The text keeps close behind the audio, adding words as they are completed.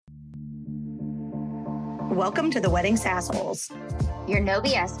Welcome to the Wedding Sassholes, your no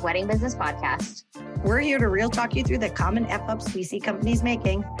BS wedding business podcast. We're here to real talk you through the common F-ups we see companies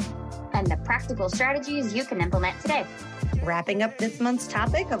making and the practical strategies you can implement today. Wrapping up this month's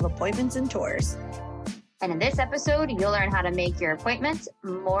topic of appointments and tours. And in this episode, you'll learn how to make your appointments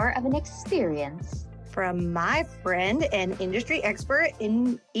more of an experience. From my friend and industry expert,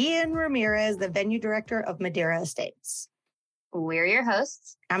 Ian Ramirez, the venue director of Madeira Estates. We're your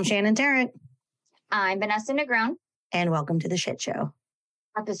hosts. I'm Shannon Tarrant. I'm Vanessa Negron. And welcome to the shit show.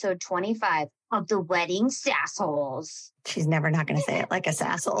 Episode 25 of the Wedding Sassholes. She's never not going to say it like a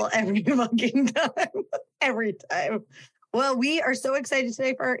sasshole every fucking time. Every time. Well, we are so excited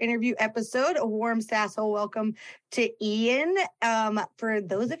today for our interview episode. A warm sasshole welcome to Ian. For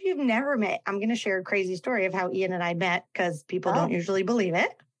those of you who've never met, I'm going to share a crazy story of how Ian and I met because people don't usually believe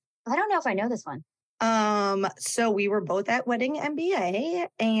it. I don't know if I know this one. So we were both at Wedding MBA,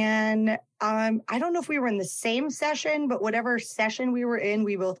 and I don't know if we were in the same session, but whatever session we were in,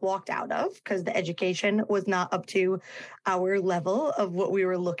 we both walked out of because the education was not up to our level of what we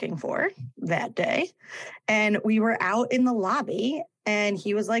were looking for that day. And we were out in the lobby, and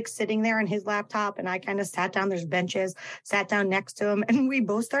he was like sitting there on his laptop, and I kind of sat down. There's benches, sat down next to him, and we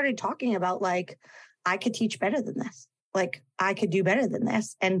both started talking about like, I could teach better than this. Like, I could do better than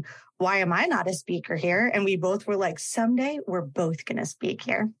this. And why am I not a speaker here? And we both were like, someday we're both going to speak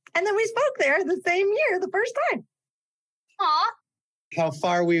here. And then we spoke there the same year, the first time. Aw. How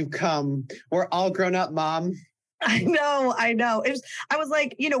far we've come. We're all grown up, Mom. I know. I was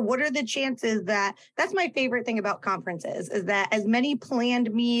like, what are the chances that's my favorite thing about conferences is that as many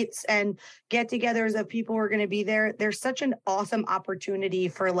planned meets and get-togethers of people who are going to be there, there's such an awesome opportunity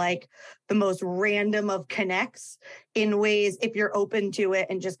for like the most random of connects in ways if you're open to it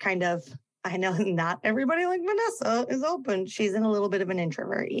and just kind of, I know not everybody like Vanessa is open. She's in a little bit of an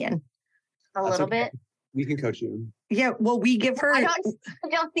introvert, Ian. A little bit. We can coach you. Yeah, well, we give her... I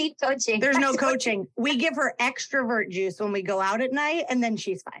don't need coaching. There's no coaching. We give her extrovert juice when we go out at night, and then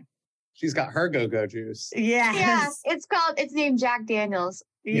she's fine. She's got her go-go juice. Yes. Yeah, it's named Jack Daniels.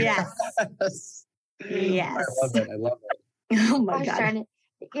 Yes. Yes. I love it. Oh, my God.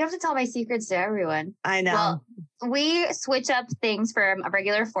 You have to tell my secrets to everyone. I know. Well, we switch up things from a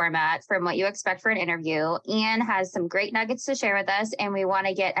regular format from what you expect for an interview. Ian has some great nuggets to share with us, and we want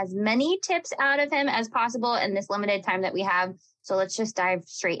to get as many tips out of him as possible in this limited time that we have. So let's just dive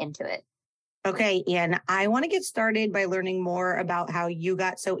straight into it. Okay, Ian, I want to get started by learning more about how you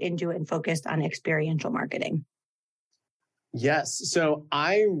got so into it and focused on experiential marketing. Yes. So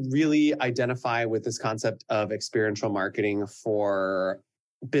I really identify with this concept of experiential marketing for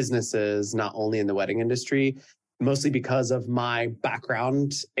businesses, not only in the wedding industry, mostly because of my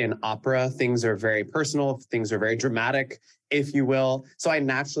background in opera. Things are very personal. Things are very dramatic, if you will. So I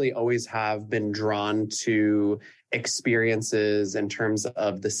naturally always have been drawn to experiences in terms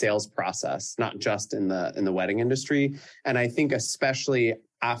of the sales process, not just in the wedding industry. And I think especially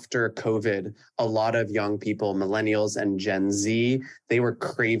after COVID, a lot of young people, millennials and Gen Z, they were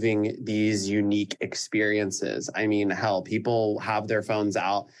craving these unique experiences. I mean, hell, people have their phones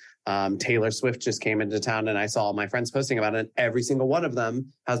out. Taylor Swift just came into town and I saw all my friends posting about it. And every single one of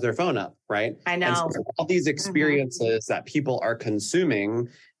them has their phone up, right? I know. And so all these experiences that people are consuming,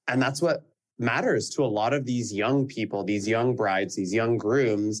 and that's what matters to a lot of these young people, these young brides, these young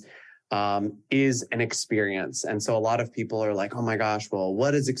grooms, is an experience. And so a lot of people are like, oh my gosh, well,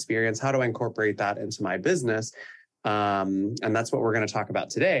 what is experience? How do I incorporate that into my business? And that's what we're going to talk about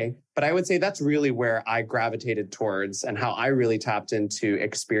today. But I would say that's really where I gravitated towards, and how I really tapped into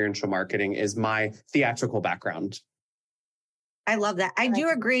experiential marketing is my theatrical background. I love that. I do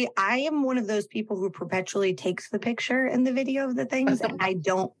agree. I am one of those people who perpetually takes the picture and the video of the things and I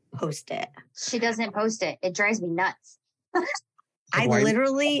don't post it. She doesn't post it. It drives me nuts. I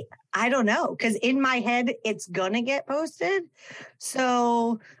don't know, because in my head, it's going to get posted.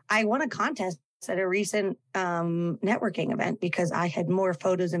 So I won a contest at a recent networking event because I had more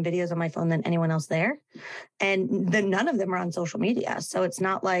photos and videos on my phone than anyone else there. And then none of them are on social media. So it's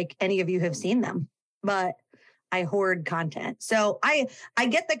not like any of you have seen them, but I hoard content. So I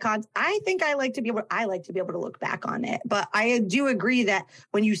get the content. I think I like to be able to look back on it. But I do agree that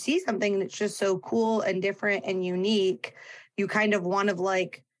when you see something that's just so cool and different and unique, you kind of want to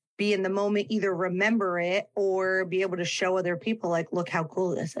like be in the moment, either remember it or be able to show other people like, look how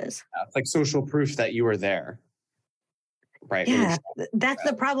cool this is. It's like social proof that you were there. right? Yeah, that's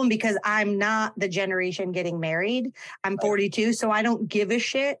the problem because I'm not the generation getting married. I'm 42, so I don't give a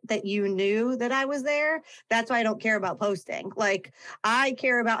shit that you knew that I was there. That's why I don't care about posting. Like, I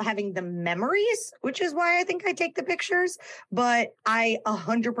care about having the memories, which is why I think I take the pictures. But I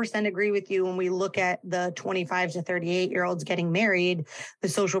 100% agree with you when we look at the 25 to 38-year-olds getting married, the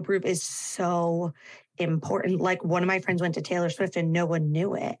social proof is so important. Like, one of my friends went to Taylor Swift and no one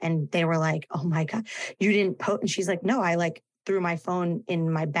knew it. And they were like, oh my God, you didn't post. And she's like, no, I like threw my phone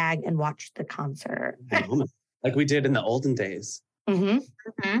in my bag and watched the concert. Like we did in the olden days. Mm-hmm.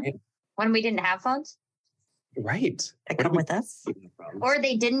 Mm-hmm. When we didn't have phones. Right. That come with us. Or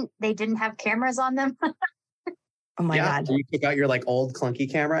they didn't have cameras on them. Oh my God. You took out your like old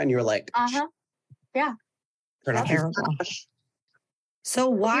clunky camera and you were like, yeah. Turn off terrible. So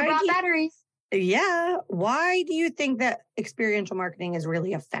why batteries? Yeah. Why do you think that experiential marketing is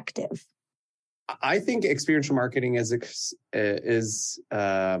really effective? I think experiential marketing is I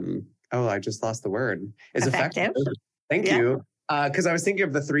just lost the word. Is effective. Thank you. Because I was thinking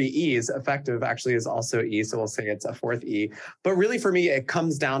of the 3 E's. Effective actually is also E, so we'll say it's a 4th E. But really for me, it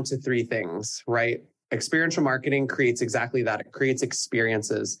comes down to 3 things, right? Experiential marketing creates exactly that. It creates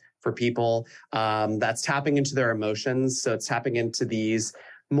experiences for people. That's tapping into their emotions. So it's tapping into these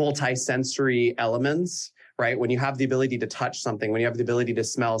multi-sensory elements, right? When you have the ability to touch something, when you have the ability to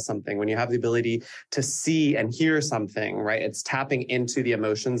smell something, when you have the ability to see and hear something, right? It's tapping into the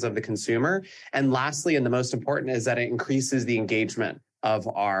emotions of the consumer. And lastly, and the most important, is that it increases the engagement of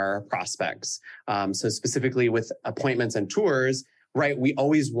our prospects. So specifically with appointments and tours, right? We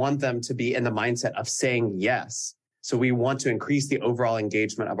always want them to be in the mindset of saying yes. So we want to increase the overall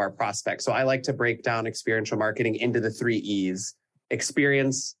engagement of our prospects. So I like to break down experiential marketing into the 3 E's: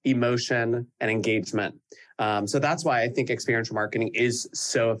 experience, emotion, and engagement. So that's why I think experiential marketing is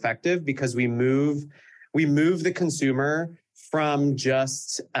so effective, because we move the consumer from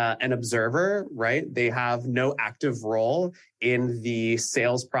just an observer, right? They have no active role in the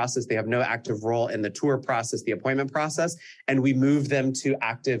sales process. They have no active role in the tour process, the appointment process, and we move them to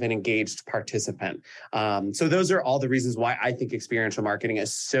active and engaged participant. So those are all the reasons why I think experiential marketing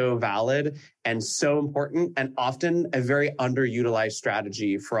is so valid and so important, and often a very underutilized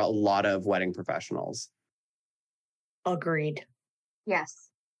strategy for a lot of wedding professionals. Agreed. Yes.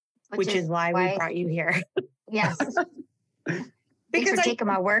 Which is why we brought you here. Yes. Thanks for taking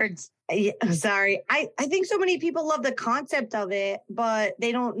my words. Sorry. I think so many people love the concept of it, but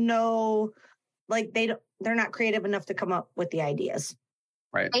they don't know, like they're not creative enough to come up with the ideas.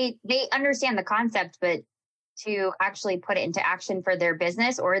 Right. They understand the concept, but to actually put it into action for their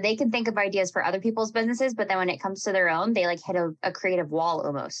business, or they can think of ideas for other people's businesses, but then when it comes to their own, they like hit a creative wall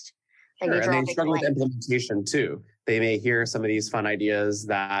almost. Like sure. And they struggle with implementation too. They may hear some of these fun ideas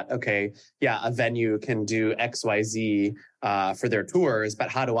that, okay, yeah, a venue can do XYZ for their tours, but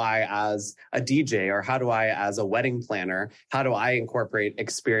how do I, as a DJ, or how do I, as a wedding planner, how do I incorporate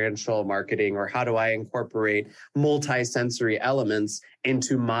experiential marketing, or how do I incorporate multi-sensory elements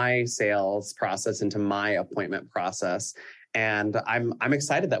into my sales process, into my appointment process? And I'm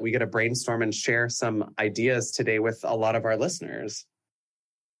excited that we get to brainstorm and share some ideas today with a lot of our listeners.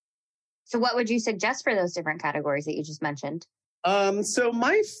 So what would you suggest for those different categories that you just mentioned? So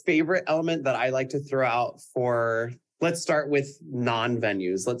my favorite element that I like to throw out for, let's start with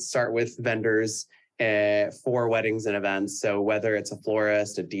non-venues. Let's start with vendors for weddings and events. So whether it's a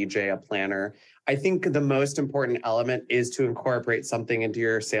florist, a DJ, a planner, I think the most important element is to incorporate something into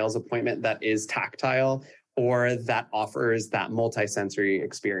your sales appointment that is tactile or that offers that multi-sensory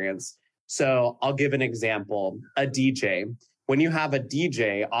experience. So I'll give an example, a DJ. When you have a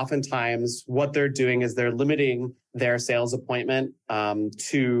DJ, oftentimes what they're doing is they're limiting their sales appointment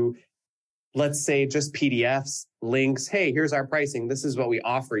to, let's say, just PDFs, links. Hey, here's our pricing. This is what we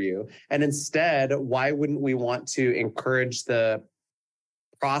offer you. And instead, why wouldn't we want to encourage the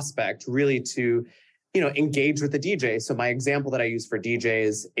prospect really to, engage with the DJ? So my example that I use for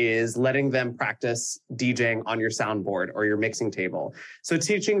DJs is letting them practice DJing on your soundboard or your mixing table. So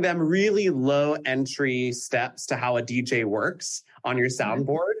teaching them really low entry steps to how a DJ works on your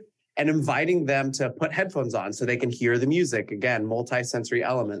soundboard and inviting them to put headphones on so they can hear the music. Again, multi-sensory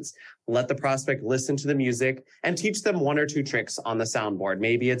elements. Let the prospect listen to the music and teach them 1 or 2 tricks on the soundboard.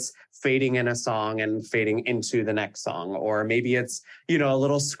 Maybe it's fading in a song and fading into the next song, or maybe it's, a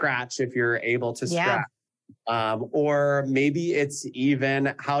little scratch if you're able to scratch. Or maybe it's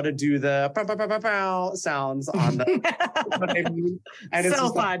even how to do the pow, pow, pow, pow, pow sounds on the and it's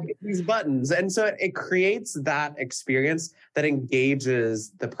so fun. Like these buttons. And so it creates that experience that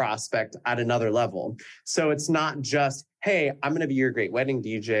engages the prospect at another level. So it's not just, hey, I'm going to be your great wedding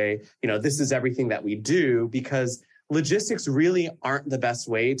DJ. This is everything that we do, because logistics really aren't the best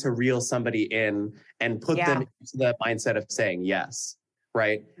way to reel somebody in and put them into the mindset of saying yes.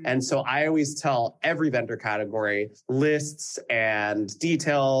 Right. And so I always tell every vendor category lists and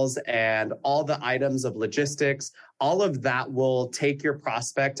details and all the items of logistics, all of that will take your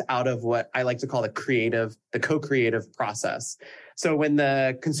prospect out of what I like to call the co-creative process. So when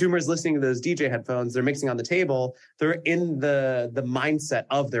the consumer is listening to those DJ headphones, they're mixing on the table, they're in the mindset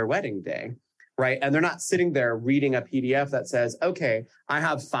of their wedding day. Right. And they're not sitting there reading a PDF that says, okay, I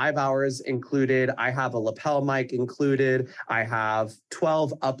have 5 hours included. I have a lapel mic included. I have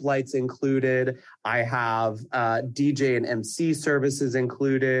 12 uplights included. I have DJ and MC services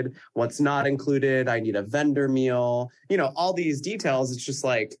included. What's not included? I need a vendor meal. All these details. It's just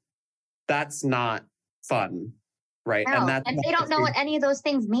like, that's not fun. Right. No, and they don't know what any of those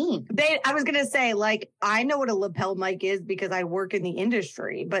things mean. I was going to say, like, I know what a lapel mic is because I work in the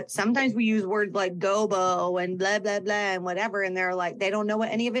industry, but sometimes we use words like gobo and blah, blah, blah, and whatever. And they're like, they don't know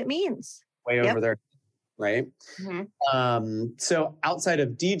what any of it means. Way over there. Right. Mm-hmm. So outside of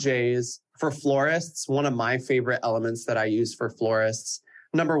DJs, for florists, one of my favorite elements that I use for florists,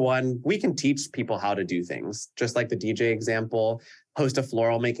 number one, we can teach people how to do things, just like the DJ example. Host a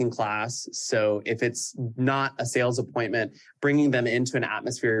floral making class. So if it's not a sales appointment, bringing them into an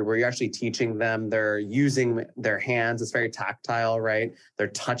atmosphere where you're actually teaching them, they're using their hands. It's very tactile, right? They're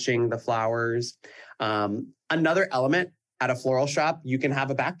touching the flowers. Another element at a floral shop, you can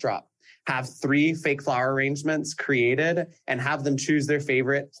have a backdrop. Have 3 fake flower arrangements created and have them choose their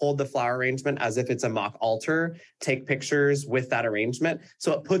favorite, hold the flower arrangement as if it's a mock altar, take pictures with that arrangement.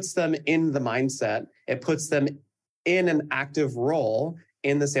 So it puts them in the mindset. It puts them in an active role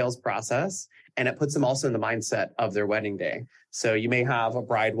in the sales process. And it puts them also in the mindset of their wedding day. So you may have a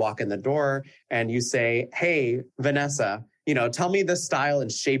bride walk in the door and you say, hey, Vanessa, tell me the style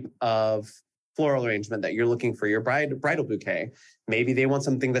and shape of floral arrangement that you're looking for your bridal bouquet. Maybe they want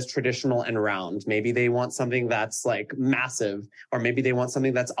something that's traditional and round. Maybe they want something that's like massive, or maybe they want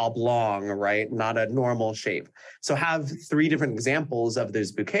something that's oblong, right? Not a normal shape. So have 3 different examples of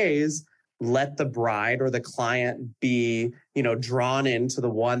those bouquets. Let the bride or the client be, drawn into the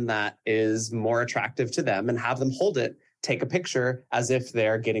one that is more attractive to them and have them hold it, take a picture as if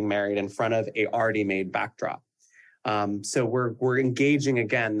they're getting married in front of a already made backdrop. So we're engaging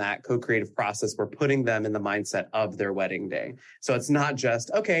again that co-creative process. We're putting them in the mindset of their wedding day. So it's not just,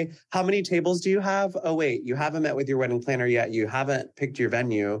 okay, how many tables do you have? Oh, wait, you haven't met with your wedding planner yet. You haven't picked your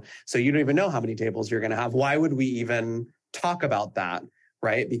venue. So you don't even know how many tables you're going to have. Why would we even talk about that?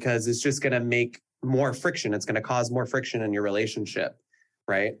 Right? Because it's just going to make more friction. It's going to cause more friction in your relationship.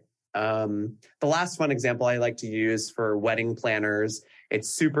 Right? The last one example I like to use for wedding planners, it's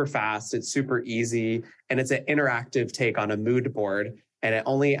super fast, it's super easy, and it's an interactive take on a mood board. And it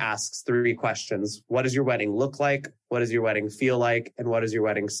only asks 3 questions. What does your wedding look like? What does your wedding feel like? And what does your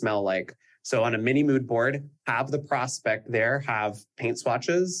wedding smell like? So on a mini mood board, have the prospect there have paint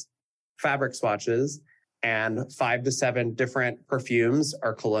swatches, fabric swatches, and 5 to 7 different perfumes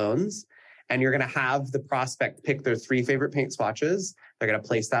or colognes. And you're going to have the prospect pick their 3 favorite paint swatches. They're going to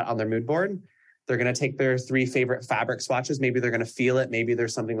place that on their mood board. They're going to take their 3 favorite fabric swatches. Maybe they're going to feel it. Maybe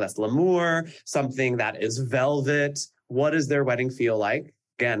there's something that's l'amour, something that is velvet. What does their wedding feel like?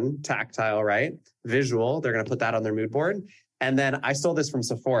 Again, tactile, right? Visual. They're going to put that on their mood board. And then I stole this from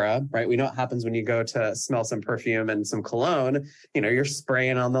Sephora, right? We know what happens when you go to smell some perfume and some cologne. You're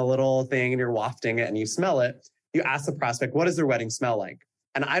spraying on the little thing and you're wafting it and you smell it. You ask the prospect, what does their wedding smell like?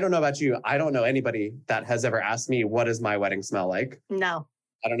 And I don't know about you. I don't know anybody that has ever asked me, what does my wedding smell like? No.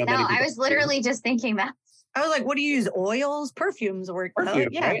 I don't know. No, I was literally just thinking that. I was like, what do you use? Oils, perfumes work. Perfume,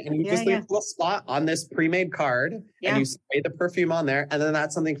 right? And you just leave a little spot on this pre-made card and you spray the perfume on there. And then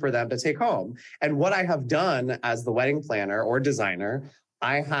that's something for them to take home. And what I have done as the wedding planner or designer,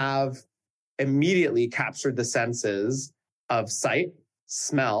 I have immediately captured the senses of sight,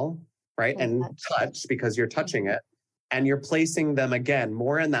 smell, right? And touch, because you're touching it. And you're placing them again,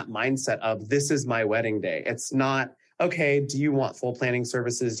 more in that mindset of this is my wedding day. It's not, okay, do you want full planning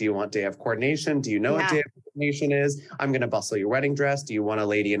services? Do you want day of coordination? Do you know what day of coordination is? I'm going to bustle your wedding dress. Do you want a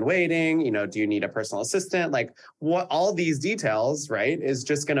lady in waiting? Do you need a personal assistant? Like what all these details, right, is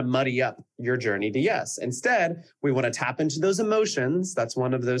just going to muddy up your journey to yes. Instead, we want to tap into those emotions. That's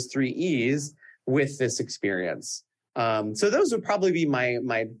one of those 3 E's with this experience. So those would probably be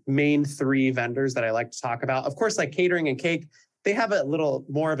my main 3 vendors that I like to talk about. Of course, like catering and cake, they have a little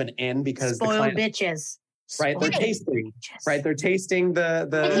more of an in because spoiled bitches. Right, they're tasting. Right, they're tasting the.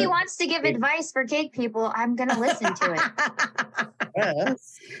 If he wants to give advice for cake people, I'm going to listen to it.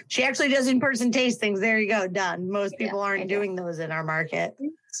 Yes. She actually does in-person tastings. There you go, done. Most people aren't doing those in our market.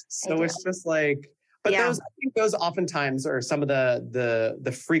 So it's just like, But those, I think those oftentimes are some of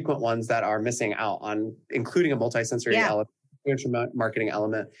the frequent ones that are missing out on including a multisensory element, marketing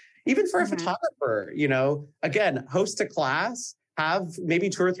element. Even for a photographer, you know, again, host a class, have maybe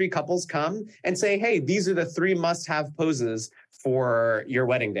 2 or 3 couples come and say, hey, these are the 3 must-have poses for your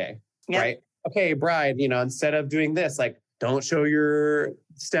wedding day, right? Okay, bride, you know, instead of doing this, like, don't show your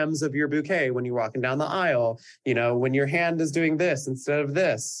stems of your bouquet when you're walking down the aisle. You know, when your hand is doing this instead of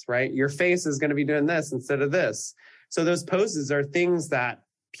this, right? Your face is going to be doing this instead of this. So those poses are things that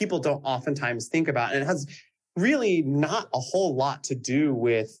people don't oftentimes think about. And it has really not a whole lot to do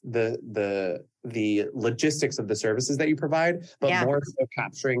with the logistics of the services that you provide, but more so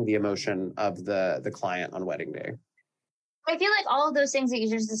capturing the emotion of the client on wedding day. I feel like all of those things that you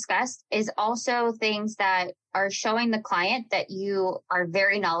just discussed is also things that are showing the client that you are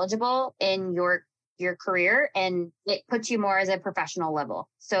very knowledgeable in your career, and it puts you more as a professional level.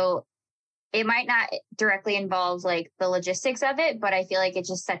 So it might not directly involve like the logistics of it, but I feel like it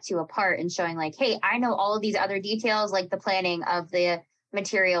just sets you apart and showing like, hey, I know all of these other details, like the planning of the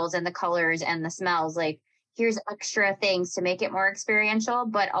materials and the colors and the smells. Like, here's extra things to make it more experiential,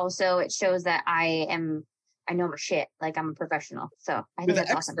 but also it shows that I know my shit. Like, I'm a professional. So I think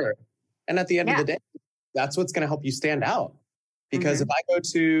that's awesome. And at the end of the day, that's what's going to help you stand out. Because if I go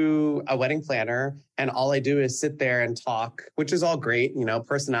to a wedding planner and all I do is sit there and talk, which is all great, you know,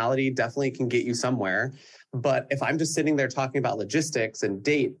 personality definitely can get you somewhere. But if I'm just sitting there talking about logistics and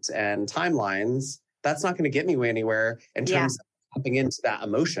dates and timelines, that's not going to get me anywhere in terms of tapping into that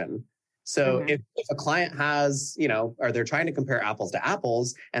emotion. So if a client has, you know, or they're trying to compare apples to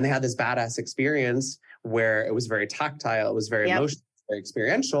apples and they had this badass experience where it was very tactile, it was very emotional, very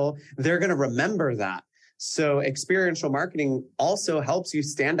experiential, they're going to remember that. So experiential marketing also helps you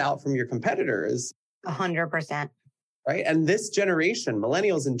stand out from your competitors. 100%. Right. And this generation,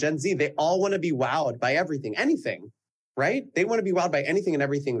 millennials and Gen Z, they all want to be wowed by everything, anything, right? They want to be wowed by anything and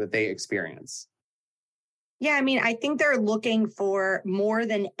everything that they experience. Yeah, I mean, I think they're looking for more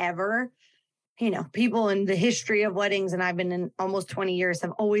than ever. You know, people in the history of weddings, and I've been in almost 20 years,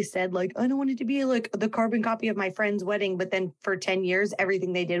 have always said, like, I don't want it to be like the carbon copy of my friend's wedding. But then for 10 years,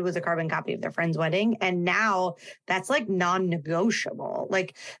 everything they did was a carbon copy of their friend's wedding. And now that's like non-negotiable.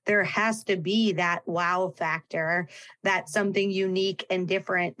 Like, there has to be that wow factor, that's something unique and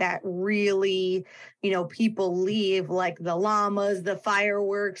different that really, you know, people leave, like the llamas, the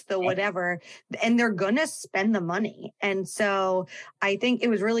fireworks, the whatever, and they're going to spend the money. And so I think it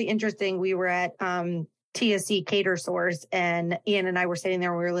was really interesting. We were at TSC Cater Source, and Ian and I were sitting there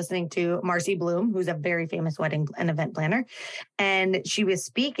and we were listening to Marcy Bloom, who's a very famous wedding and event planner. And she was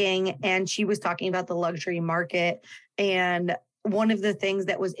speaking and she was talking about the luxury market. And one of the things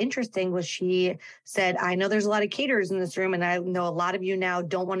that was interesting was she said, I know there's a lot of caterers in this room, and I know a lot of you now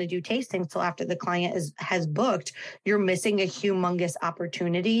don't want to do tastings till after the client has booked. You're missing a humongous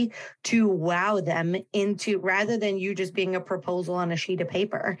opportunity to wow them into, rather than you just being a proposal on a sheet of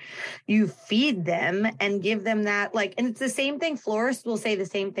paper. You feed them and give them that, like, and it's the same thing. Florists will say the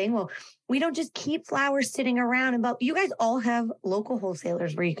same thing. Well, we don't just keep flowers sitting around. And you guys all have local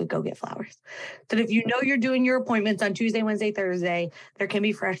wholesalers where you could go get flowers. So if you know you're doing your appointments on Tuesday, Wednesday, Thursday, there can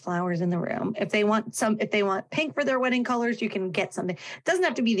be fresh flowers in the room. If they want pink for their wedding colors, you can get something. It doesn't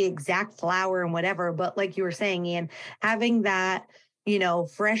have to be the exact flower and whatever, but like you were saying, Ian, having that, you know,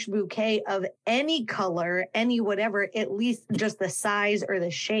 fresh bouquet of any color, any whatever, at least just the size or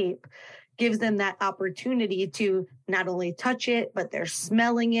the shape, gives them that opportunity to not only touch it, but they're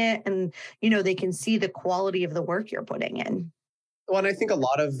smelling it, and, you know, they can see the quality of the work you're putting in. Well, and I think a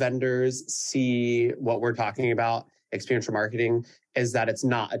lot of vendors see what we're talking about, experiential marketing, is that it's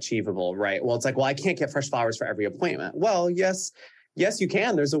not achievable, right? Well, it's like, well, I can't get fresh flowers for every appointment. Well, yes, you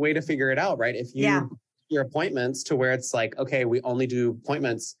can. There's a way to figure it out, right? If you your appointments to where it's like, okay, we only do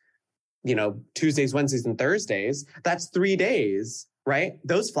appointments, you know, Tuesdays, Wednesdays, and Thursdays, that's 3 days. Right?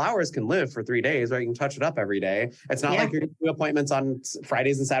 Those flowers can live for 3 days, right? You can touch it up every day. It's not like you're doing appointments on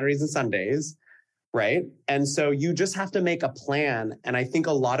Fridays and Saturdays and Sundays, right? And so you just have to make a plan. And I think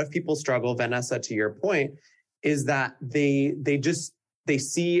a lot of people struggle, Vanessa, to your point, is that they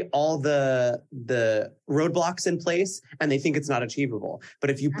see all the roadblocks in place and they think it's not achievable. But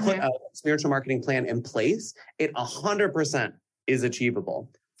if you put a spiritual marketing plan in place, it 100% is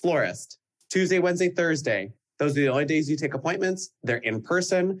achievable. Florist, Tuesday, Wednesday, Thursday. Those are the only days you take appointments. They're in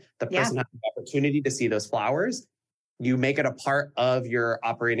person. The person has the opportunity to see those flowers. You make it a part of your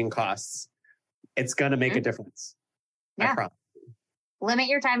operating costs. It's going to make a difference. Yeah. I promise. Limit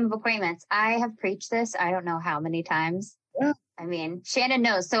your time of appointments. I have preached this, I don't know how many times. Yeah. I mean, Shannon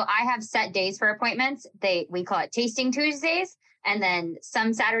knows. So I have set days for appointments. We call it Tasting Tuesdays. and then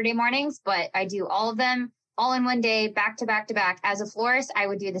some Saturday mornings, but I do all of them all in one day, back to back to back. As a florist, I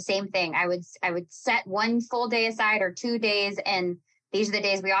would do the same thing. I would set one full day aside or 2 days, and these are the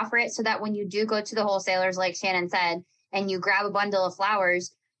days we offer it, so that when you do go to the wholesalers, like Shannon said, and you grab a bundle of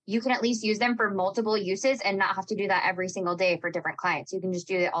flowers, you can at least use them for multiple uses and not have to do that every single day for different clients. You can just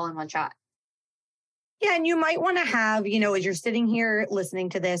do it all in one shot. Yeah. And you might want to have, as you're sitting here listening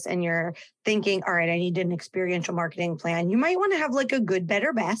to this and you're thinking, all right, I need an experiential marketing plan. You might want to have like a good,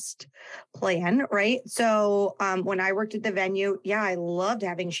 better, best plan, right? So when I worked at the venue, I loved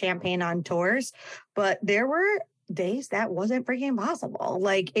having champagne on tours, but there were days that wasn't freaking possible.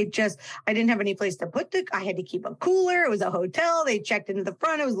 Like I didn't have any place to put I had to keep a cooler. It was a hotel. They checked into the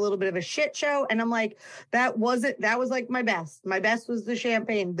front. It was a little bit of a shit show. And I'm like, that was like my best. My best was the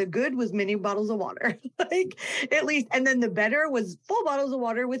champagne. The good was mini bottles of water, like at least. And then the better was full bottles of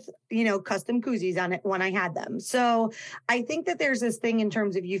water with, custom koozies on it when I had them. So I think that there's this thing in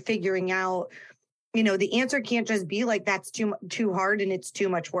terms of you figuring out, the answer can't just be like, that's too hard and it's too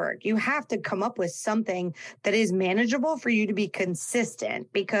much work. You have to come up with something that is manageable for you to be consistent,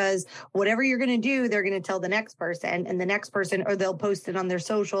 because whatever you're going to do, they're going to tell the next person and the next person, or they'll post it on their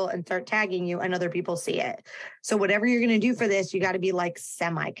social and start tagging you and other people see it. So whatever you're going to do for this, you got to be like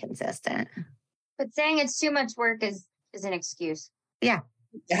semi-consistent. But saying it's too much work is an excuse. Yeah.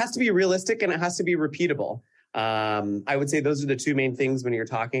 It has to be realistic and it has to be repeatable. I would say those are the two main things when you're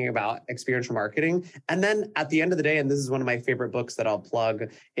talking about experiential marketing. And then at the end of the day, and this is one of my favorite books that I'll plug,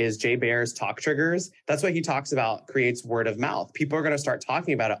 is Jay Baer's Talk Triggers. That's what he talks about, creates word of mouth. People are going to start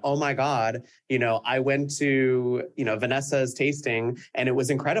talking about it. Oh my God, I went to, Vanessa's tasting and it was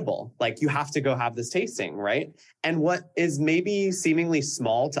incredible. Like, you have to go have this tasting, right? And what is maybe seemingly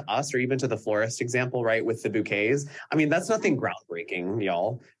small to us, or even to the florist example, right, with the bouquets, I mean, that's nothing groundbreaking,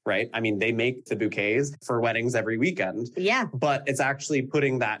 y'all, right? I mean, they make the bouquets for weddings every weekend. Yeah. But it's actually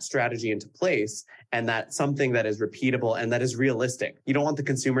putting that strategy into place, and that's something that is repeatable and that is realistic. You don't want the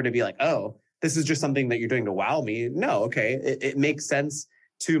consumer to be like, oh, this is just something that you're doing to wow me. No, okay. It makes sense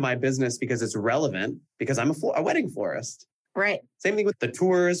to my business because it's relevant, because I'm a wedding florist. Right. Same thing with the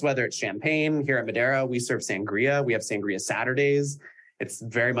tours, whether it's champagne. Here at Madera, we serve sangria. We have sangria Saturdays. It's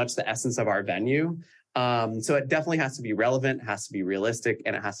very much the essence of our venue. So it definitely has to be relevant, has to be realistic,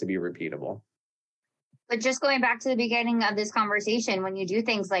 and it has to be repeatable. But just going back to the beginning of this conversation, when you do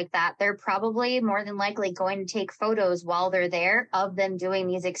things like that, they're probably more than likely going to take photos while they're there of them doing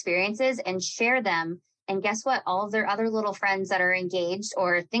these experiences and share them. And guess what? All of their other little friends that are engaged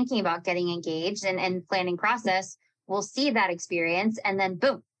or thinking about getting engaged and planning process will see that experience. And then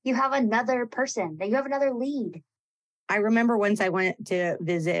boom, you have another person, you have another lead. I remember once I went to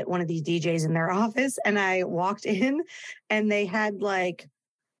visit one of these DJs in their office, and I walked in and they had like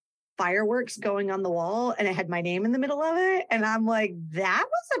fireworks going on the wall and it had my name in the middle of it. And I'm like, that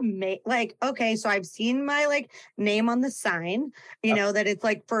was amazing. Like, okay, so I've seen my like name on the sign, that it's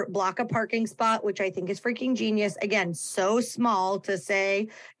like for block a parking spot, which I think is freaking genius. Again, so small to say,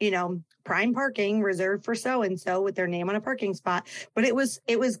 prime parking reserved for so-and-so with their name on a parking spot. But it was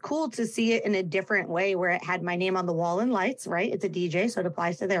cool to see it in a different way, where it had my name on the wall and lights, right? It's a DJ, so it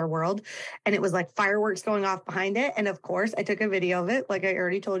applies to their world. And it was like fireworks going off behind it. And of course, I took a video of it. Like I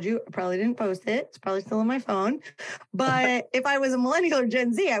already told you, I probably didn't post it. It's probably still on my phone. But if I was a millennial or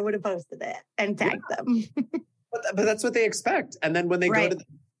Gen Z, I would have posted it and tagged them. But that's what they expect. And then when they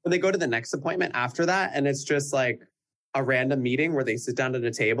go to the next appointment after that, and it's just like a random meeting where they sit down at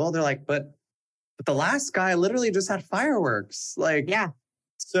a table, they're like, but the last guy literally just had fireworks. Like, yeah.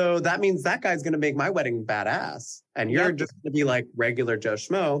 So that means that guy's going to make my wedding badass. And you're just going to be like regular Joe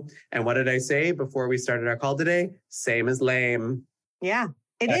Schmo. And what did I say before we started our call today? Same as lame. Yeah,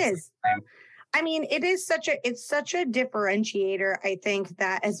 That's is. I mean, it's such a differentiator. I think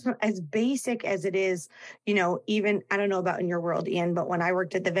that as basic as it is, even, I don't know about in your world, Ian, but when I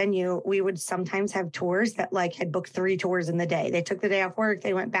worked at the venue, we would sometimes have tours that like had booked 3 tours in the day. They took the day off work.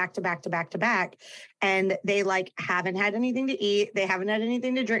 They went back to back to back to back, and they like haven't had anything to eat. They haven't had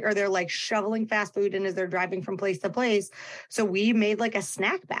anything to drink, or they're like shoveling fast food in as they're driving from place to place. So we made like a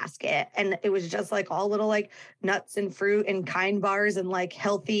snack basket, and it was just like all little like nuts and fruit and kind bars and like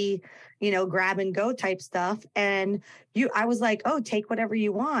healthy, grab and go type stuff. And I was like, oh, take whatever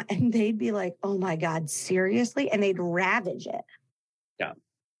you want. And they'd be like, oh my God, seriously? And they'd ravage it. Yeah.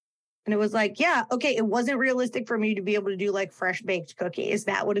 And it was like, yeah, okay, it wasn't realistic for me to be able to do like fresh baked cookies.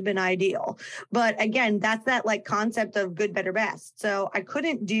 That would have been ideal. But again, that's that like concept of good, better, best. So I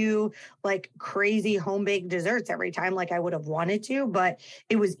couldn't do like crazy home baked desserts every time like I would have wanted to, but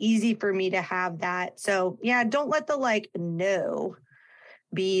it was easy for me to have that. So yeah, don't let the like no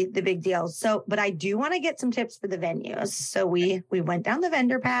be the big deal. So, but I do want to get some tips for the venues. So we went down the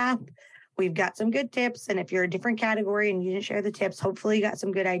vendor path. We've got some good tips. And if you're a different category and you didn't share the tips, hopefully you got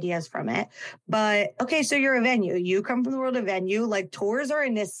some good ideas from it. But okay, so you're a venue. You come from the world of venue. Like tours are a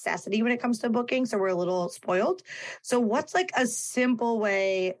necessity when it comes to booking. So we're a little spoiled. So what's like a simple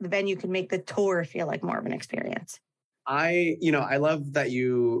way the venue can make the tour feel like more of an experience? I love that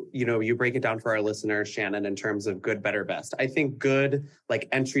you break it down for our listeners, Shannon, in terms of good, better, best. I think good, like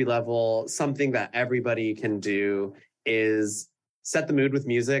entry level, something that everybody can do is set the mood with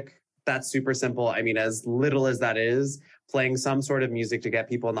music. That's super simple. I mean, as little as that is, playing some sort of music to get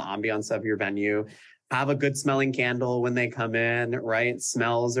people in the ambiance of your venue. Have a good smelling candle when they come in, right?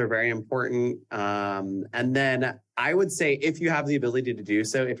 Smells are very important. And then I would say if you have the ability to do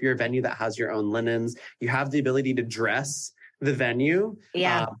so, if you're a venue that has your own linens, you have the ability to dress the venue.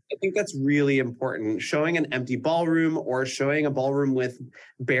 Yeah. I think that's really important. Showing an empty ballroom or showing a ballroom with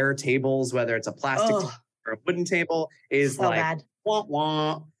bare tables, whether it's a plastic table or a wooden table, is so like, bad. Wah,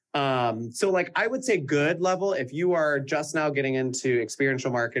 wah. So like I would say good level, if you are just now getting into experiential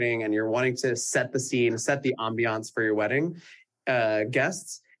marketing and you're wanting to set the scene, set the ambiance for your wedding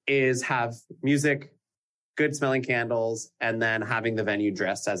guests, is have music, good smelling candles, and then having the venue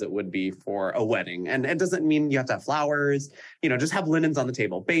dressed as it would be for a wedding. And it doesn't mean you have to have flowers, just have linens on the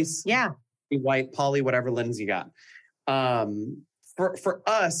table, base, white, poly, whatever linens you got. For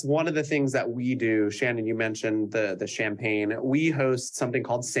us, one of the things that we do, Shannon, you mentioned the champagne. We host something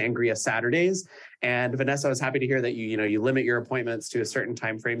called Sangria Saturdays. And Vanessa, I was happy to hear that you limit your appointments to a certain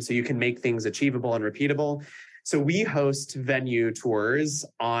time frame so you can make things achievable and repeatable. So we host venue tours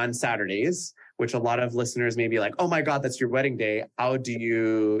on Saturdays, which a lot of listeners may be like, oh my God, that's your wedding day. How do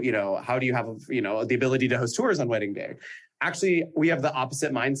you have the ability to host tours on wedding day? Actually, we have the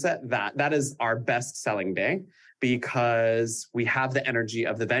opposite mindset that is our best selling day, because we have the energy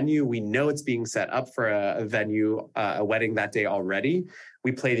of the venue. We know it's being set up for a venue, a wedding that day already.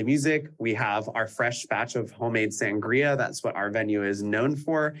 We play the music. We have our fresh batch of homemade sangria. That's what our venue is known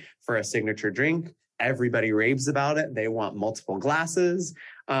for a signature drink. Everybody raves about it. They want multiple glasses.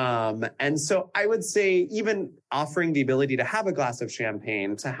 And so I would say even offering the ability to have a glass of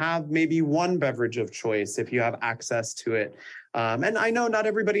champagne, to have maybe one beverage of choice if you have access to it. And I know not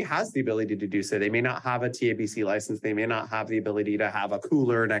everybody has the ability to do so. They may not have a TABC license. They may not have the ability to have a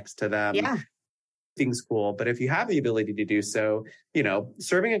cooler next to them. Yeah. Things cool. But if you have the ability to do so,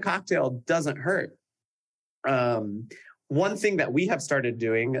 serving a cocktail doesn't hurt. One thing that we have started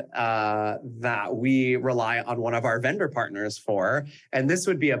doing that we rely on one of our vendor partners for, and this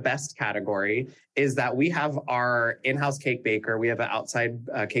would be a best category, is that we have our in-house cake baker. We have an outside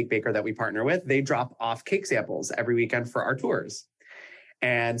cake baker that we partner with. They drop off cake samples every weekend for our tours.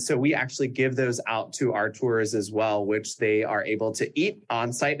 And so we actually give those out to our tours as well, which they are able to eat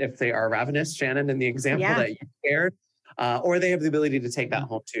on site if they are ravenous, Shannon, in the example that you shared. Or they have the ability to take that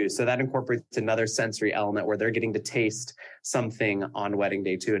home too. So that incorporates another sensory element where they're getting to taste something on wedding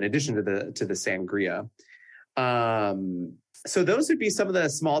day too, in addition to the sangria. So those would be some of the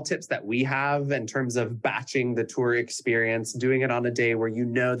small tips that we have in terms of batching the tour experience, doing it on a day where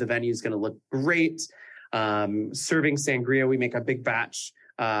the venue is going to look great. Serving sangria, we make a big batch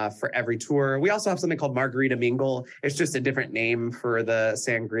for every tour. We also have something called Margarita Mingle. It's just a different name for the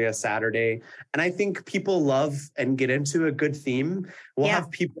Sangria Saturday. And I think people love and get into a good theme. We'll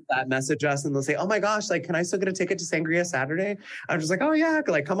have people that message us and they'll say, oh my gosh, like, can I still get a ticket to Sangria Saturday? I'm just like, oh yeah,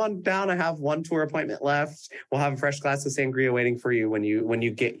 like come on down. I have one tour appointment left. We'll have a fresh glass of sangria waiting for you when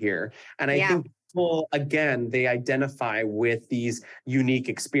you get here. And I think people, again, they identify with these unique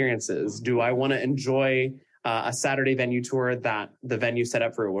experiences. Do I want to enjoy a Saturday venue tour that the venue set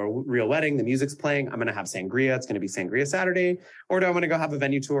up for a real wedding? The music's playing. I'm going to have sangria. It's going to be Sangria Saturday. Or do I want to go have a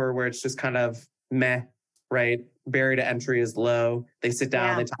venue tour where it's just kind of meh, right? Barrier to entry is low. They sit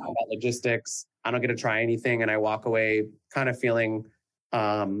down, they talk about logistics. I don't get to try anything. And I walk away kind of feeling,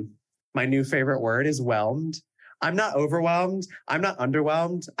 my new favorite word is whelmed. I'm not overwhelmed. I'm not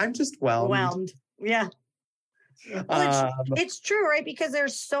underwhelmed. I'm just whelmed. Yeah. Well, it's true, right? Because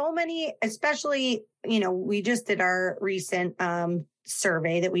there's so many, especially, we just did our recent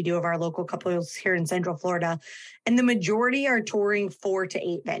survey that we do of our local couples here in Central Florida, and the majority are touring 4 to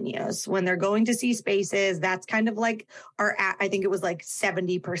 8 venues. When they're going to see spaces, that's kind of like I think it was like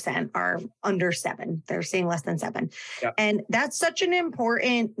 70% are under 7. They're seeing less than 7. Yep. And that's such an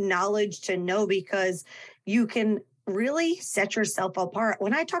important knowledge to know, because you can really set yourself apart.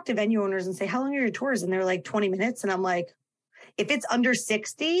 When I talk to venue owners and say, how long are your tours? And they're like 20 minutes. And I'm like, if it's under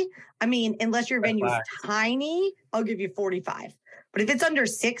 60, I mean, unless your venue is tiny, I'll give you 45. But if it's under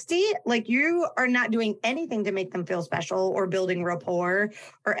 60, like you are not doing anything to make them feel special or building rapport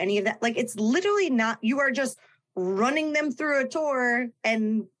or any of that. Like it's literally not, you are just running them through a tour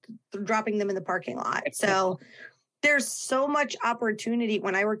and dropping them in the parking lot. So there's so much opportunity.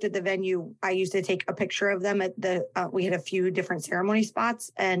 When I worked at the venue, I used to take a picture of them at we had a few different ceremony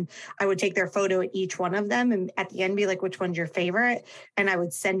spots, and I would take their photo at each one of them. And at the end, be like, which one's your favorite? And I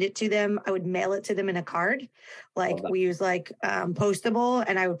would send it to them. I would mail it to them in a card. Like we use like Postable,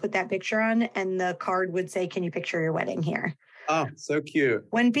 and I would put that picture on, and the card would say, can you picture your wedding here? Oh, so cute.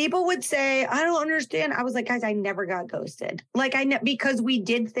 When people would say, I don't understand, I was like, guys, I never got ghosted. Like because we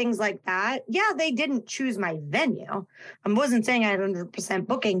did things like that. Yeah, they didn't choose my venue. I wasn't saying I had 100%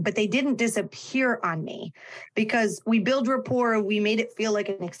 booking, but they didn't disappear on me because we build rapport. We made it feel like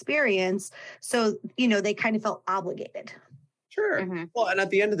an experience. So, they kind of felt obligated. Sure. Mm-hmm. Well, and at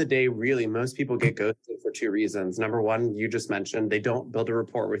the end of the day, really, most people get ghosted for two reasons. Number one, you just mentioned they don't build a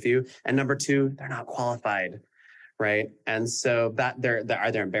rapport with you. And number two, they're not qualified. Right. And so that they're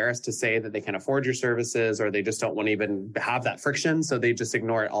either embarrassed to say that they can afford your services, or they just don't want to even have that friction. So they just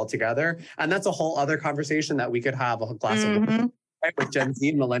ignore it altogether. And that's a whole other conversation that we could have a glass of wine, right, with Gen Z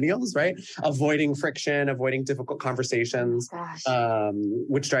and millennials, right? Avoiding friction, avoiding difficult conversations,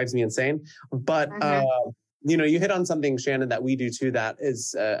 which drives me insane. But, you hit on something, Shannon, that we do too, that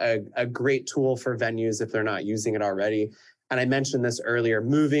is a great tool for venues if they're not using it already. And I mentioned this earlier,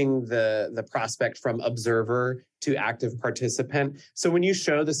 moving the prospect from observer to active participant. So when you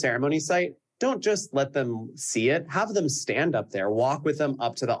show the ceremony site, don't just let them see it. Have them stand up there, walk with them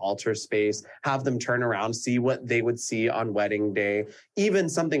up to the altar space, have them turn around, see what they would see on wedding day. Even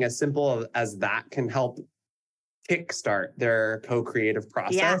something as simple as that can help kickstart their co-creative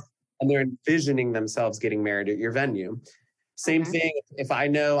process. Yeah. And they're envisioning themselves getting married at your venue. Same thing. If I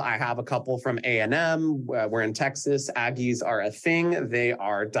know I have a couple from A&M, we're in Texas, Aggies are a thing. They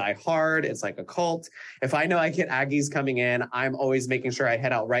are die hard. It's like a cult. If I know I get Aggies coming in, I'm always making sure I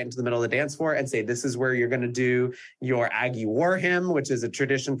head out right into the middle of the dance floor and say, this is where you're going to do your Aggie War Hymn, which is a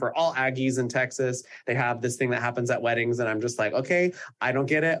tradition for all Aggies in Texas. They have this thing that happens at weddings. And I'm just like, okay, I don't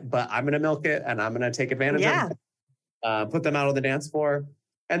get it, but I'm going to milk it and I'm going to take advantage of it. Put them out on the dance floor.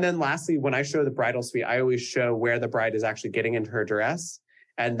 And then lastly, when I show the bridal suite, I always show where the bride is actually getting into her dress.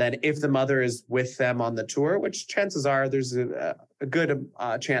 And then if the mother is with them on the tour, which chances are there's a good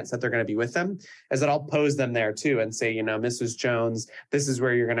chance that they're going to be with them, is that I'll pose them there too and say, Mrs. Jones, this is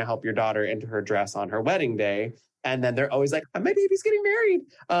where you're going to help your daughter into her dress on her wedding day. And then they're always like, my baby's getting married.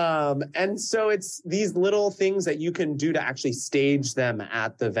 And so it's these little things that you can do to actually stage them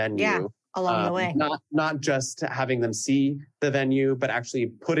at the venue. Yeah. Along the way. Not just having them see the venue, but actually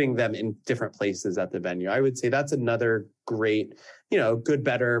putting them in different places at the venue. I would say that's another great, good,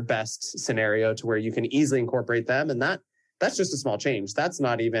 better, best scenario to where you can easily incorporate them. And that's just a small change. That's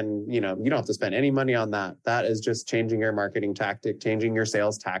not even, you don't have to spend any money on that. That is just changing your marketing tactic, changing your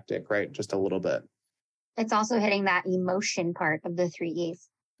sales tactic, right? Just a little bit. It's also hitting that emotion part of the 3 E's.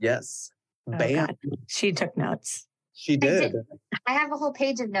 Yes. Bam. God. She took notes. She did. I have a whole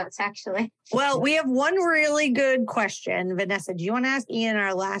page of notes, actually. Well, we have one really good question. Vanessa, do you want to ask Ian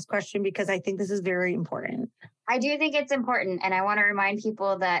our last question? Because I think this is very important. I do think it's important. And I want to remind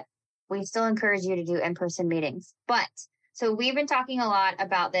people that we still encourage you to do in-person meetings. But so we've been talking a lot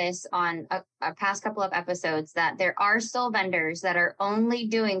about this on a past couple of episodes, that there are still vendors that are only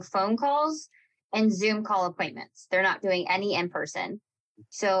doing phone calls and Zoom call appointments. They're not doing any in-person.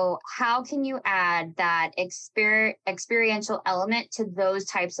 So how can you add that experiential element to those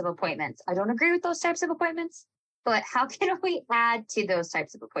types of appointments? I don't agree with those types of appointments, but how can we add to those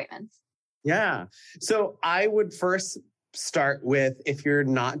types of appointments? Yeah. So I would first start with, if you're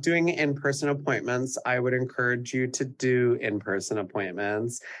not doing in-person appointments, I would encourage you to do in-person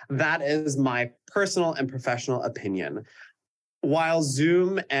appointments. That is my personal and professional opinion. While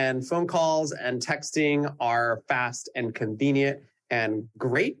Zoom and phone calls and texting are fast and convenient and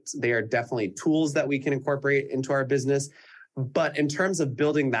great, they are definitely tools that we can incorporate into our business. But in terms of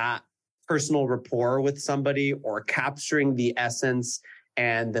building that personal rapport with somebody, or capturing the essence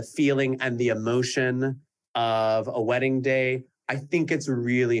and the feeling and the emotion of a wedding day, I think it's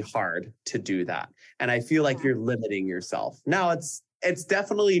really hard to do that. And I feel like you're limiting yourself. Now, it's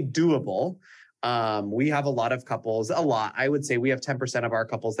definitely doable. We have a lot of couples, I would say we have 10% of our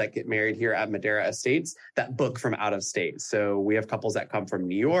couples that get married here at Madera Estates that book from out of state. So we have couples that come from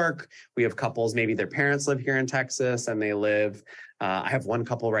New York. We have couples, maybe their parents live here in Texas and they live, I have one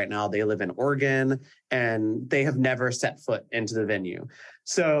couple right now, they live in Oregon and they have never set foot into the venue.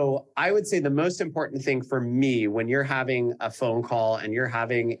 So I would say the most important thing for me when you're having a phone call and you're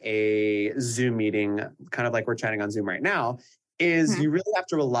having a Zoom meeting, kind of like we're chatting on Zoom right now, is you really have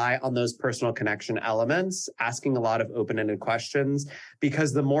to rely on those personal connection elements, asking a lot of open-ended questions,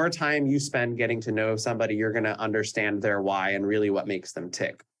 because the more time you spend getting to know somebody, you're going to understand their why and really what makes them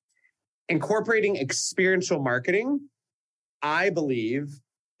tick. Incorporating experiential marketing, I believe,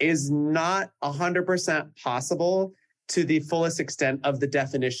 is not 100% possible to the fullest extent of the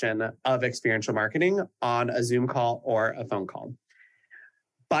definition of experiential marketing on a Zoom call or a phone call.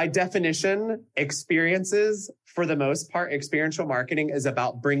 By definition, experiences, for the most part, experiential marketing is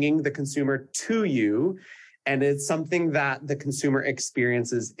about bringing the consumer to you, and it's something that the consumer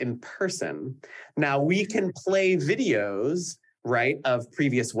experiences in person. Now, we can play videos, right, of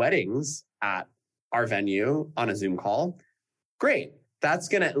previous weddings at our venue on a Zoom call. Great. That's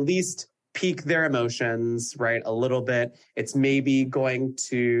going to at least pique their emotions, right, a little bit. It's maybe going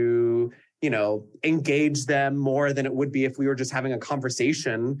to engage them more than it would be if we were just having a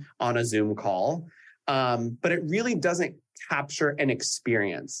conversation on a Zoom call. But it really doesn't capture an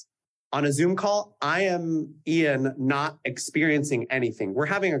experience. On a Zoom call, I am, Ian, not experiencing anything. We're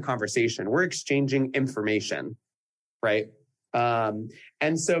having a conversation. We're exchanging information, right?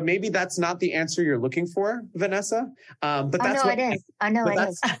 And so maybe that's not the answer you're looking for, Vanessa. But that's it is. I know it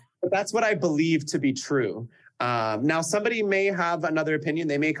is. But that's what I believe to be true. Now, somebody may have another opinion.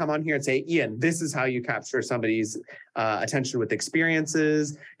 They may come on here and say, Ian, this is how you capture somebody's attention with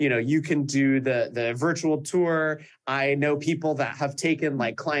experiences. You can do the virtual tour. I know people that have taken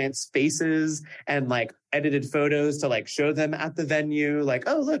like clients' faces and like edited photos to like show them at the venue. Like,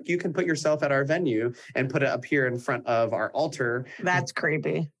 oh, look, you can put yourself at our venue and put it up here in front of our altar. That's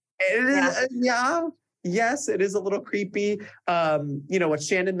creepy. It is, yeah. Yes, it is a little creepy. What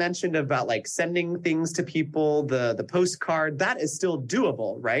Shannon mentioned about like sending things to people, the postcard, that is still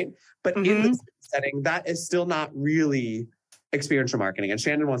doable, right? But in this setting, that is still not really experiential marketing. And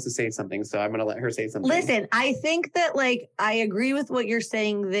Shannon wants to say something, so I'm going to let her say something. Listen, I think that I agree with what you're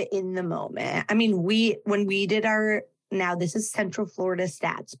saying that in the moment. I mean, when we did now this is Central Florida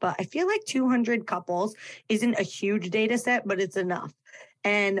stats, but I feel like 200 couples isn't a huge data set, but it's enough.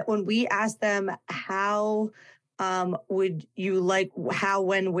 And when we asked them how would you like, how,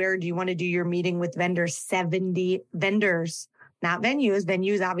 when, where do you want to do your meeting with vendors? 70 vendors, not venues.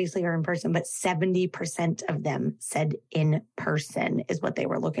 Venues obviously are in person, but 70% of them said in person is what they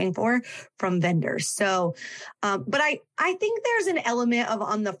were looking for from vendors. So, but I think there's an element of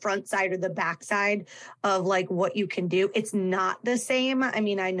on the front side or the back side of like what you can do. It's not the same. I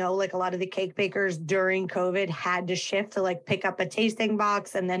mean, I know like a lot of the cake bakers during COVID had to shift to like pick up a tasting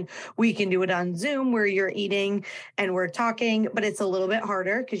box, and then we can do it on Zoom where you're eating and we're talking, but it's a little bit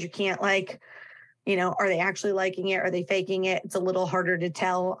harder because you can't are they actually liking it? Are they faking it? It's a little harder to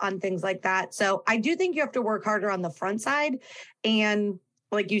tell on things like that. So I do think you have to work harder on the front side. And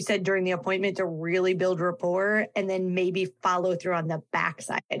like you said, during the appointment to really build rapport and then maybe follow through on the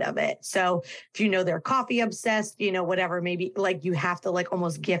backside of it. So if they're coffee obsessed, whatever, maybe like you have to like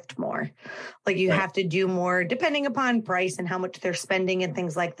almost gift more, like you have to do more depending upon price and how much they're spending and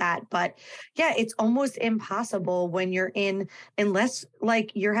things like that. But yeah, it's almost impossible when you're unless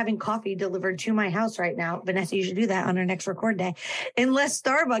like you're having coffee delivered to my house right now. Vanessa, you should do that on our next record day. Unless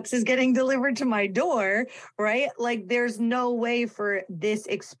Starbucks is getting delivered to my door, right? Like there's no way for this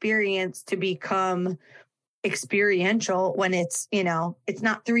experience to become experiential when it's it's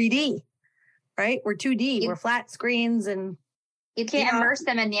not 3D, right? We're 2D, we're flat screens, and you can't immerse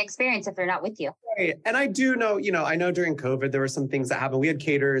them in the experience if they're not with you. Right. And I do know, I know during COVID, there were some things that happened. We had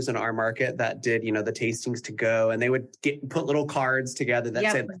caterers in our market that did, the tastings to go, and they would put little cards together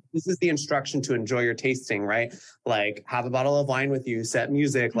that said, this is the instruction to enjoy your tasting, right? Like have a bottle of wine with you, set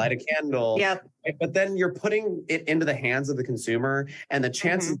music, light a candle. Yep. Right? But then you're putting it into the hands of the consumer, and the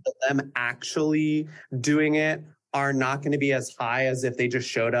chances of them actually doing it are not going to be as high as if they just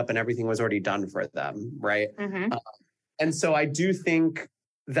showed up and everything was already done for them, right? And so I do think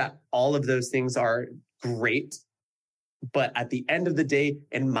that all of those things are great, but at the end of the day,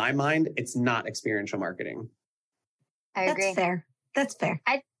 in my mind, it's not experiential marketing. I agree. That's fair.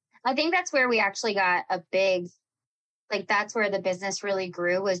 I think that's where we actually got a big, that's where the business really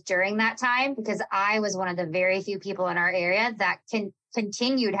grew, was during that time, because I was one of the very few people in our area that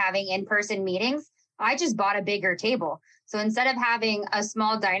continued having in-person meetings. I just bought a bigger table. So instead of having a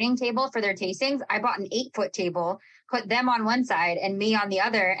small dining table for their tastings, I bought an 8-foot table, put them on one side and me on the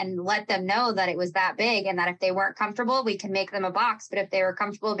other, and let them know that it was that big, and that if they weren't comfortable, we can make them a box. But if they were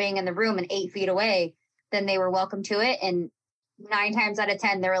comfortable being in the room and 8 feet away, then they were welcome to it. And 9 times out of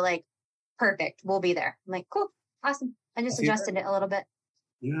 10, they were like, perfect, we'll be there. I'm like, cool, awesome. I just adjusted it a little bit.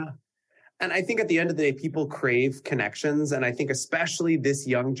 Yeah. And I think at the end of the day, people crave connections. And I think especially this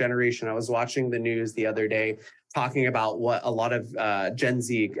young generation, I was watching the news the other day, talking about what a lot of Gen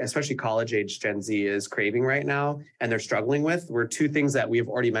Z, especially college age Gen Z, is craving right now and they're struggling with were two things that we've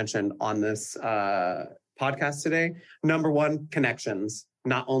already mentioned on this podcast today. Number one, connections,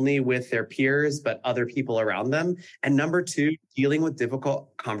 not only with their peers, but other people around them. And number two, dealing with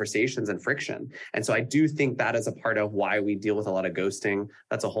difficult conversations and friction. And so I do think that is a part of why we deal with a lot of ghosting.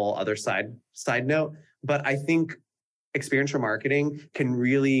 That's a whole other side note. But I think experiential marketing can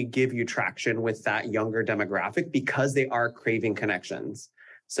really give you traction with that younger demographic because they are craving connections.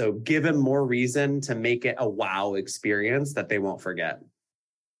 So give them more reason to make it a wow experience that they won't forget.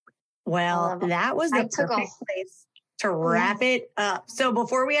 Well, that was the perfect place to wrap it up. So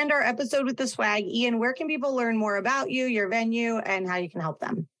before we end our episode with the swag, Ian, where can people learn more about you, your venue, and how you can help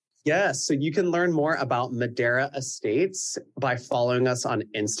them? Yes, so you can learn more about Madera Estates by following us on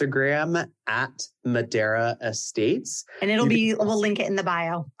Instagram at Madera Estates. And we'll link it in the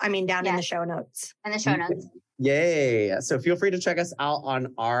bio. Down in the show notes. In the show notes. Yay. So feel free to check us out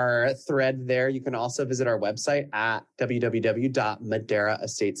on our thread there. You can also visit our website at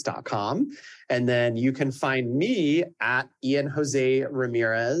www.maderaestates.com. And then you can find me at Ian Jose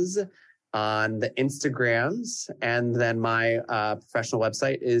Ramirez on the Instagrams. And then my professional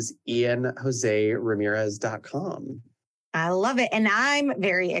website is ianjoseramirez.com. I love it. And I'm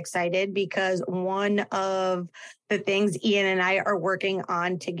very excited because one of the things Ian and I are working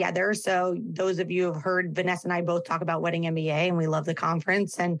on together. So those of you who have heard Vanessa and I both talk about Wedding MBA, and we love the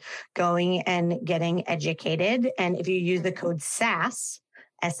conference and going and getting educated. And if you use the code SASS,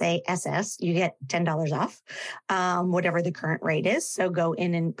 SASS, you get $10 off, whatever the current rate is. So go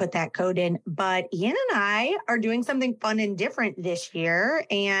in and put that code in. But Ian and I are doing something fun and different this year.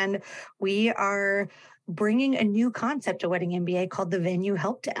 And we are bringing a new concept to Wedding MBA called the Venue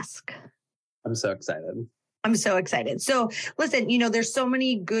Help Desk. I'm so excited. So listen, there's so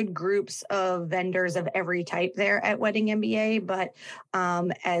many good groups of vendors of every type there at Wedding MBA, but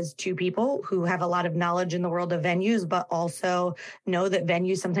as two people who have a lot of knowledge in the world of venues, but also know that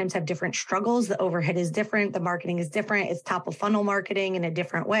venues sometimes have different struggles. The overhead is different. The marketing is different. It's top of funnel marketing in a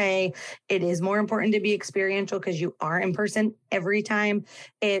different way. It is more important to be experiential because you are in person every time.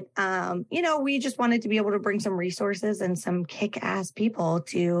 We just wanted to be able to bring some resources and some kick-ass people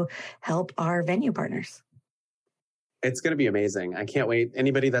to help our venue partners. It's going to be amazing. I can't wait.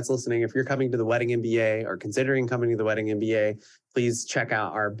 Anybody that's listening, if you're coming to the Wedding MBA or considering coming to the Wedding MBA, please check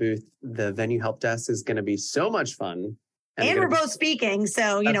out our booth. The Venue Help Desk is going to be so much fun. And we're both speaking.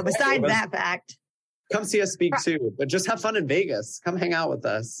 So, besides that fact. Come see us speak too, but just have fun in Vegas. Come hang out with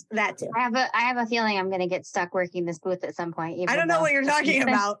us. That too. I have a feeling I'm going to get stuck working this booth at some point. I don't know what you're talking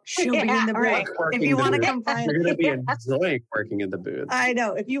about. She'll be in the booth. If you want to come find, you're going to be enjoying working in the booth. I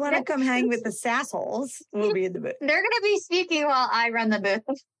know. If you want to come hang with the sassholes, we'll be in the booth. They're going to be speaking while I run the booth.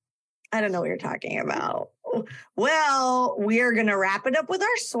 I don't know what you're talking about. Well, we're going to wrap it up with our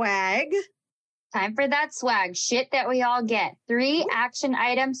swag. Time for that swag. Shit that we all get. 3 action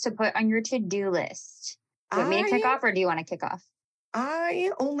items to put on your to-do list. Do you want me to kick off or do you want to kick off?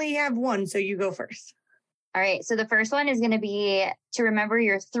 I only have one, so you go first. All right. So the first one is going to be to remember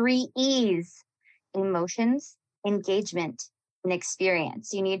your 3 E's: emotions, engagement, and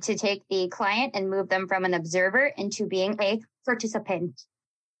experience. You need to take the client and move them from an observer into being a participant.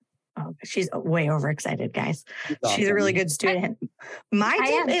 Oh, she's way overexcited, guys. Awesome. She's a really good student. My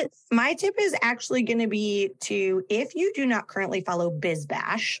tip is actually going to be to, if you do not currently follow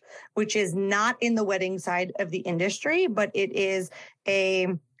BizBash, which is not in the wedding side of the industry, but it is a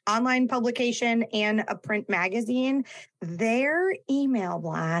online publication and a print magazine, their email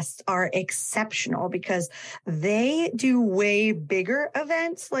blasts are exceptional because they do way bigger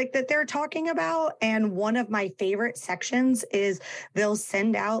events like that they're talking about. And one of my favorite sections is they'll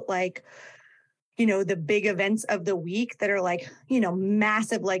send out the big events of the week that are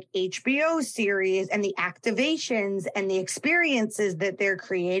massive HBO series and the activations and the experiences that they're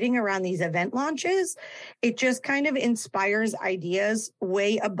creating around these event launches. It just kind of inspires ideas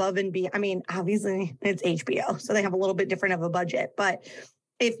way above and beyond. Obviously it's HBO, so they have a little bit different of a budget, but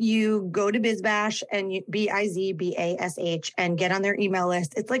if you go to BizBash and BizBash and get on their email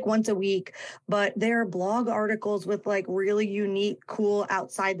list, it's once a week, but there are blog articles with really unique, cool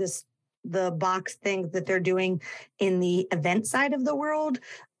outside the box things that they're doing in the event side of the world.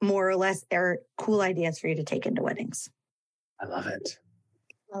 More or less, they're cool ideas for you to take into weddings. I love it.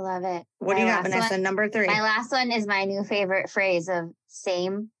 I love it. What do you got, Vanessa? Number 3. My last one is my new favorite phrase of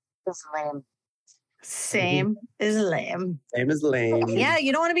same is lame. Same is lame. Same is lame. Yeah,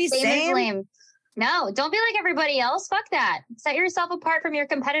 you don't want to be same is lame. No, don't be like everybody else. Fuck that. Set yourself apart from your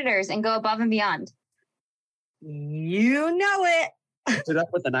competitors and go above and beyond. You know it. It up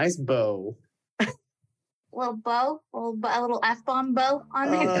with a nice bow. bow, a little F-bomb bow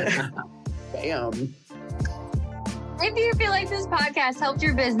on there. Damn. If you feel like this podcast helped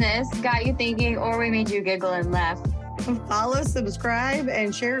your business, got you thinking, or we made you giggle and laugh, follow, subscribe,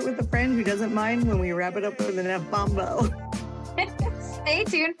 and share it with a friend who doesn't mind when we wrap it up with an F-bomb bow. Stay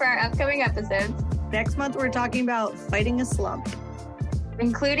tuned for our upcoming episodes. Next month, we're talking about fighting a slump.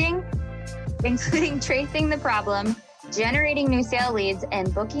 Including tracing the problem, generating new sale leads,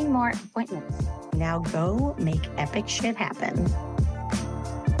 and booking more appointments. Now go make epic shit happen.